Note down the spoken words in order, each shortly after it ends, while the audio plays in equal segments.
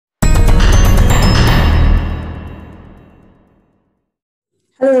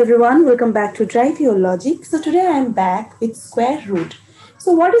Hello everyone, welcome back to Drive Your Logic. So today I am back with square root.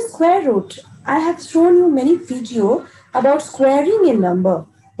 So what is square root? I have shown you many video about squaring a number.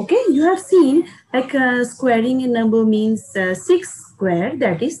 Okay, you have seen like squaring a number means 6 square,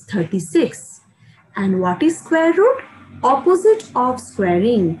 that is 36. And what is square root? Opposite of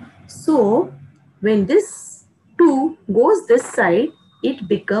squaring. So when this 2 goes this side, it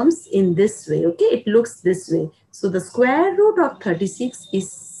becomes in this way. Okay, it looks this way. So the square root of 36 is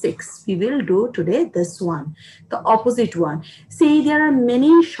 6. We will do today this one, the opposite one. See, there are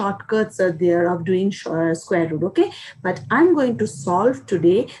many shortcuts are there of doing square root. Okay, but I'm going to solve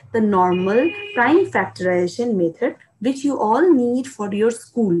today the normal prime factorization method which you all need for your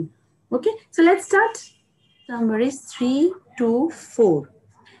school. Okay, so let's start. Number is 3 to 4.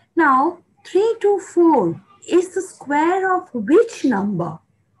 Now, 3 to 4 is the square of which number?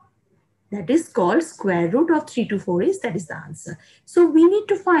 That is called square root of 3 to 4 is, that is the answer. So we need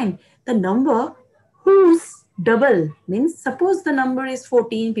to find the number whose double, means suppose the number is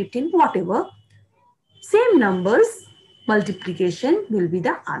 14, 15, whatever, same numbers multiplication will be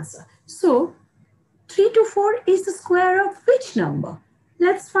the answer. So 3 to 4 is the square of which number?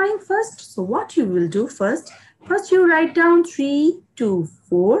 Let's find first. So what you will do first you write down 3 to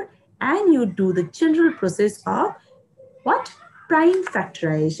 4 and you do the general process of what? Prime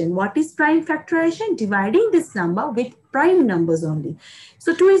factorization. What is prime factorization? Dividing this number with prime numbers only.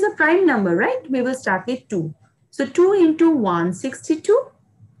 So 2 is a prime number, right? We will start with 2. So 2 into 162.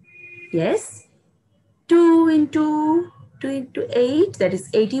 Yes. 2 into 8, that is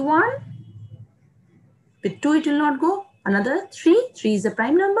 81. With 2 it will not go. Another 3. 3 is a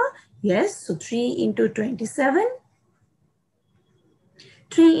prime number. Yes. So 3 into 27.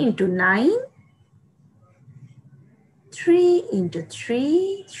 3 into 9. 3 into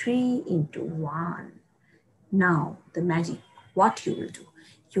 3. 3 into 1. Now the magic. What you will do?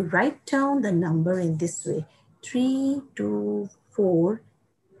 You write down the number in this way. 3 to 4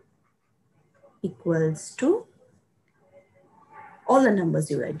 equals to all the numbers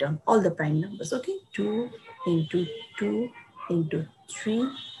you write down, all the prime numbers, okay? 2 into 2 into 3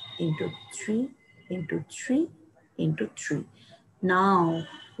 into 3 into 3 into 3. Now,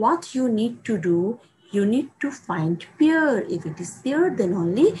 what you need to do, you need to find pair. If it is pair, then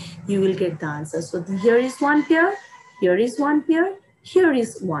only you will get the answer. So here is one pair, here is one pair, here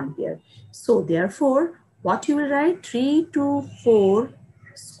is one pair. So therefore, what you will write? 3 to 4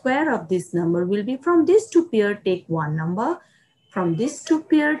 square of this number will be from this two pair, take one number. From this two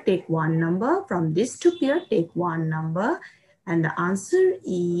pair, take one number. From this two pair, take one number. And the answer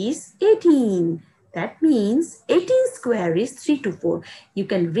is 18. That means 18 square is 3 to 4. You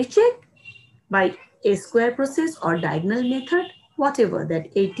can recheck by a square process or diagonal method, whatever, that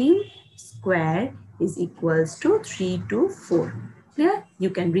 18 square is equals to 3 to 4. Clear? You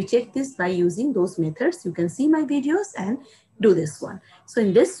can recheck this by using those methods. You can see my videos and do this one. So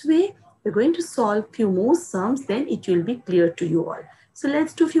in this way, we're going to solve few more sums, then it will be clear to you all. So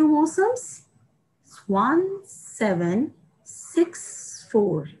let's do few more sums.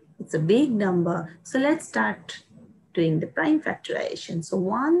 1764. It's a big number. So let's start doing the prime factorization. So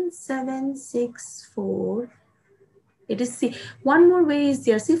 1764. It is, see, one more way is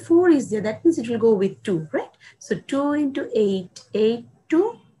there. See, 4 is there. That means it will go with 2, right? So 2 into 8. 8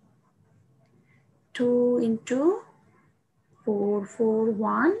 to 2 into 4, 4,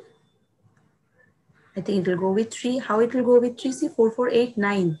 1. I think it will go with 3. How it will go with 3? See, 4, 4, 8,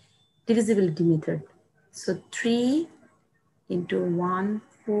 9. Divisibility method. So 3 into 1,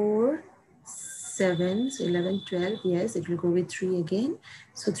 4, 7. So 11, 12. Yes, it will go with 3 again.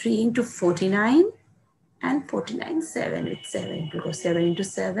 So 3 into 49. And 49, 7 with 7. It will go 7 into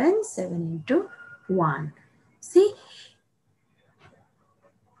 7, 7 into 1. See,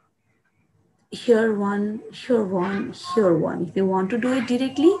 here one, here one, here one. If you want to do it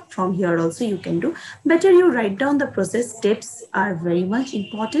directly, from here also you can do. Better you write down the process. Steps are very much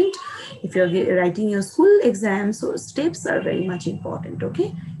important. If you're writing your school exams, so steps are very much important,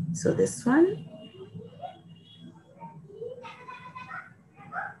 okay? So this one.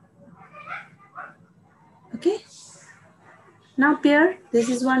 Okay. Now pair, this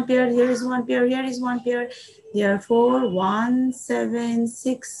is one pair, here is one pair, here is one pair. Therefore,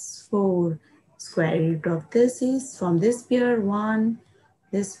 1764. Square root of this is from this pair 1,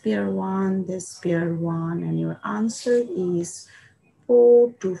 this pair 1, this pair 1, and your answer is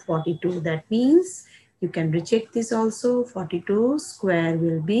 4 to 42. That means you can recheck this also. 42 square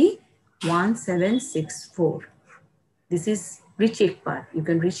will be 1764. This is recheck part. You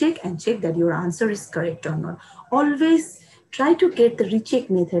can recheck and check that your answer is correct or not. Always try to get the recheck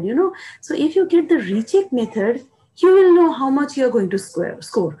method, you know. So if you get the recheck method, you will know how much you are going to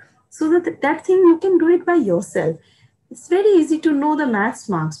score. So that thing you can do it by yourself. It's very easy to know the maths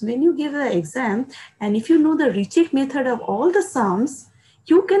marks. When you give the exam, and if you know the recheck method of all the sums,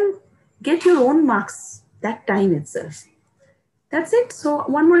 you can get your own marks that time itself. That's it. So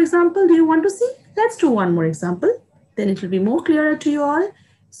one more example. Do you want to see? Let's do one more example. Then it will be more clearer to you all.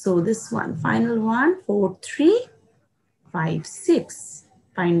 So this one, final one, 4, 3, 5, 6.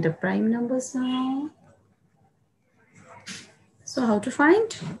 Find the prime numbers now. So how to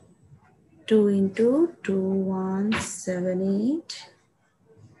find? 2 into 2, 1, 7, 8.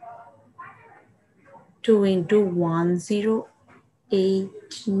 2 into 1, 0, 8,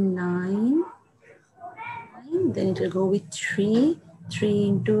 9. Then it will go with 3. 3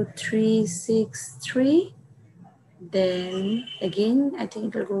 into 3, 6, 3. Then again, I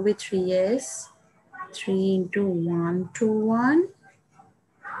think it will go with 3, yes. 3 into 1 to 1.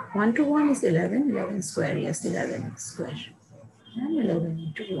 1 to 1 is 11. 11 square, yes, 11 square. And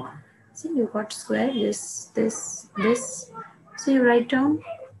 11 into 1. See, you got square, this. So you write down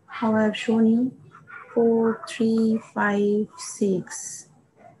how I have shown you. 4, 3, 5, 6.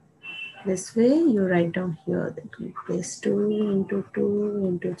 This way you write down here. Then you place 2 into 2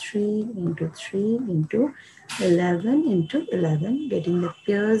 into 3 into 3 into 11 into 11. Getting the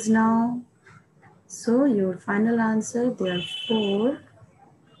pairs now. So your final answer, therefore,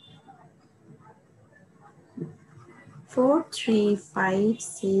 4, 3, 5,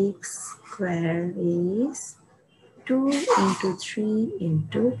 6 square is 2 into 3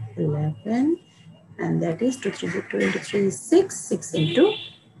 into 11. And that is 2 into 3 is 6. 6 into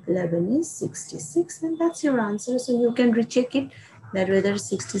 11 is 66. And that's your answer. So you can recheck it that whether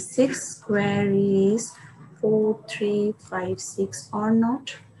 66 square is 4, 3, 5, 6 or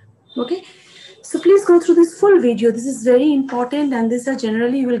not. Okay. So please go through this full video. This is very important, and these are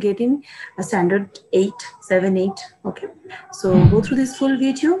generally you will get in a standard 8, 7, 8. Okay. So go through this full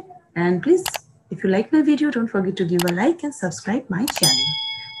video, and please, if you like my video, don't forget to give a like and subscribe my channel.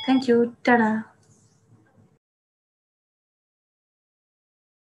 Thank you. Ta-da.